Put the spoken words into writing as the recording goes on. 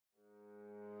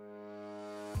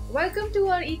Welcome to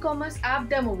our e-commerce app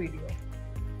demo video.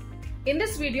 In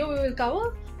this video, we will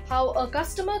cover how a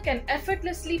customer can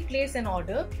effortlessly place an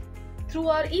order through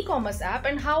our e-commerce app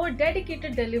and how a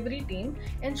dedicated delivery team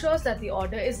ensures that the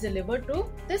order is delivered to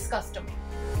this customer.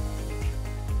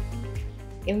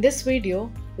 In this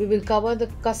video, we will cover the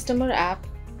customer app,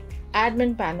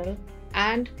 admin panel,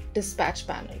 and dispatch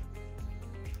panel.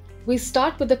 We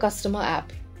start with the customer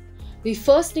app. We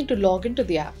first need to log into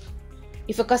the app.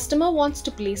 If a customer wants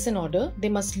to place an order, they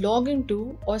must log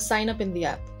into or sign up in the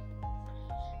app.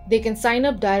 They can sign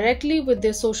up directly with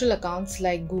their social accounts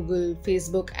like Google,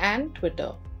 Facebook, and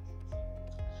Twitter.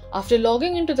 After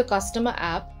logging into the customer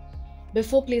app,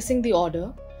 before placing the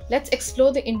order, let's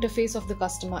explore the interface of the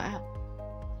customer app.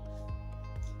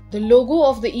 The logo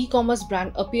of the e-commerce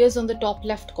brand appears on the top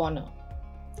left corner.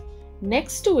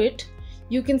 Next to it,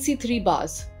 you can see 3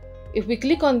 bars. If we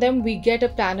click on them, we get a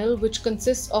panel which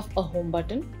consists of a home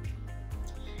button,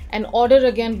 an order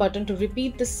again button to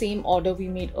repeat the same order we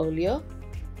made earlier,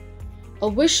 a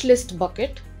wish list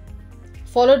bucket,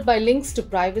 followed by links to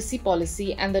privacy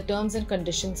policy and the terms and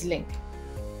conditions link.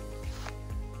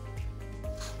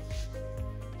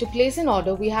 To place an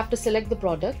order, we have to select the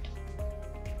product,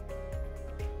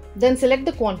 then select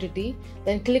the quantity,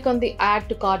 then click on the Add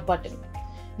to Cart button.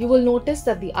 You will notice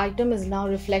that the item is now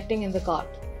reflecting in the cart.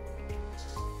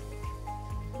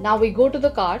 Now we go to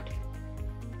the cart.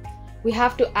 We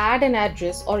have to add an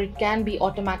address or it can be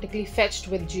automatically fetched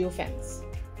with geofence.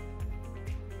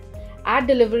 Add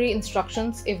delivery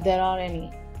instructions if there are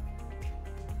any.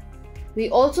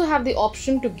 We also have the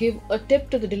option to give a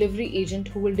tip to the delivery agent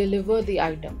who will deliver the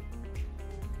item.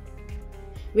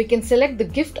 We can select the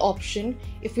gift option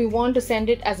if we want to send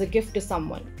it as a gift to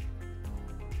someone.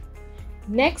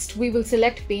 Next, we will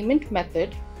select payment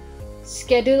method,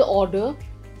 schedule order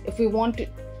if we want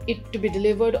it to be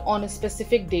delivered on a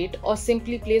specific date, or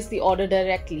simply place the order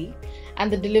directly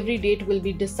and the delivery date will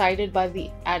be decided by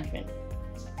the admin.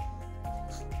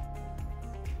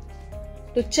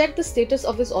 To check the status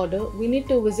of this order, we need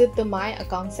to visit the My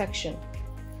Account section.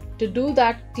 To do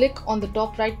that, click on the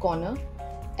top right corner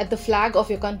at the flag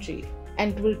of your country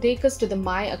and it will take us to the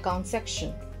My Account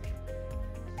section.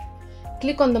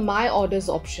 Click on the My Orders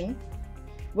option,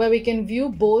 where we can view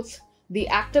both the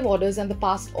active orders and the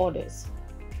past orders.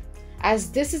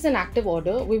 As this is an active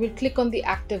order, we will click on the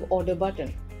Active Order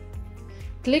button.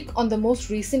 Click on the most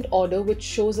recent order which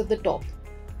shows at the top.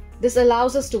 This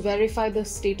allows us to verify the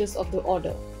status of the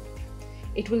order.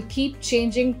 It will keep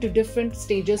changing to different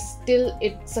stages till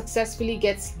it successfully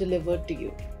gets delivered to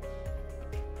you.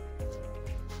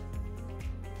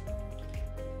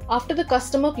 After the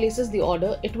customer places the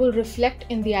order, it will reflect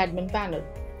in the admin panel.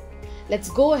 Let's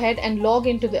go ahead and log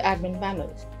into the admin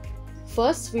panel.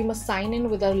 First, we must sign in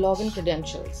with our login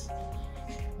credentials.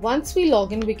 Once we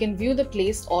log in, we can view the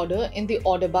placed order in the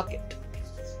order bucket.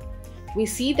 We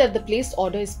see that the placed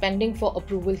order is pending for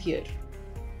approval here.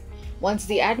 Once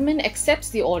the admin accepts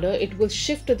the order, it will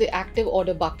shift to the active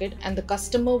order bucket and the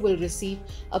customer will receive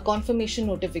a confirmation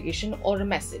notification or a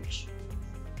message.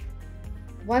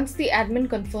 Once the admin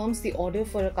confirms the order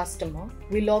for a customer,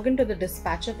 we log into the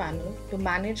dispatcher panel to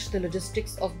manage the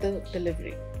logistics of the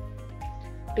delivery.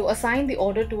 To assign the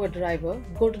order to a driver,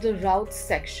 go to the Routes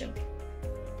section.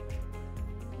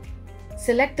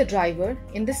 Select the driver.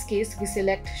 In this case, we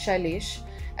select Shailesh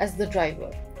as the driver.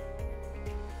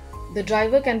 The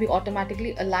driver can be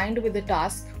automatically aligned with the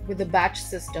task with the batch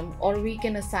system, or we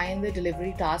can assign the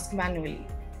delivery task manually.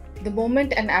 The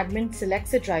moment an admin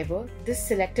selects a driver, this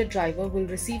selected driver will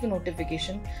receive a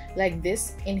notification like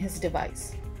this in his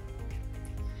device.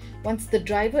 Once the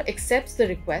driver accepts the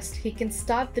request, he can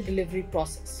start the delivery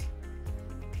process.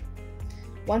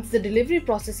 Once the delivery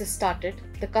process is started,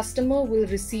 the customer will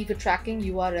receive a tracking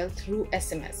URL through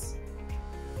SMS.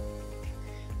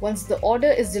 Once the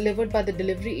order is delivered by the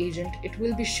delivery agent, it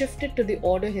will be shifted to the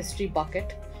order history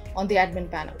bucket on the admin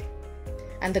panel,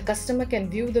 and the customer can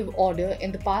view the order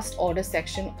in the past order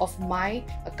section of My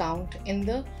Account in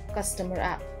the customer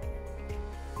app.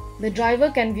 The driver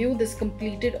can view this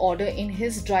completed order in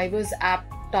his driver's app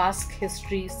task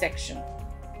history section.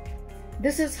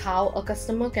 This is how a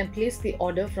customer can place the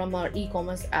order from our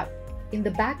e-commerce app. In the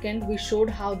back end, we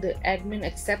showed how the admin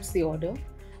accepts the order,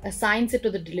 assigns it to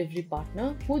the delivery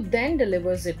partner, who then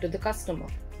delivers it to the customer.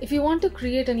 If you want to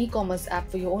create an e-commerce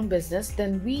app for your own business,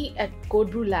 then we at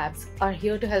Brew Labs are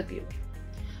here to help you.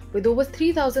 With over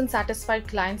 3,000 satisfied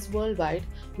clients worldwide,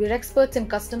 we are experts in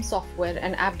custom software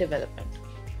and app development.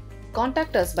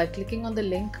 Contact us by clicking on the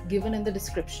link given in the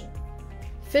description.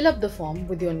 Fill up the form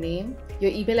with your name,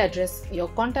 your email address, your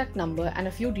contact number, and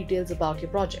a few details about your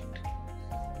project.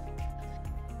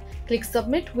 Click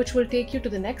Submit, which will take you to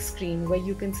the next screen where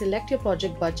you can select your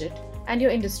project budget and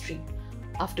your industry.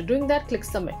 After doing that, click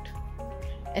Submit.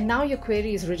 And now your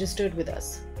query is registered with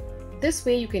us. This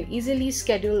way you can easily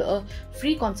schedule a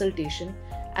free consultation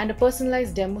and a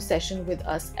personalized demo session with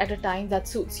us at a time that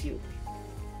suits you.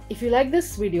 If you like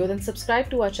this video, then subscribe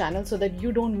to our channel so that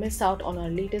you don't miss out on our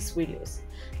latest videos.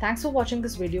 Thanks for watching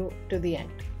this video to the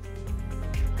end.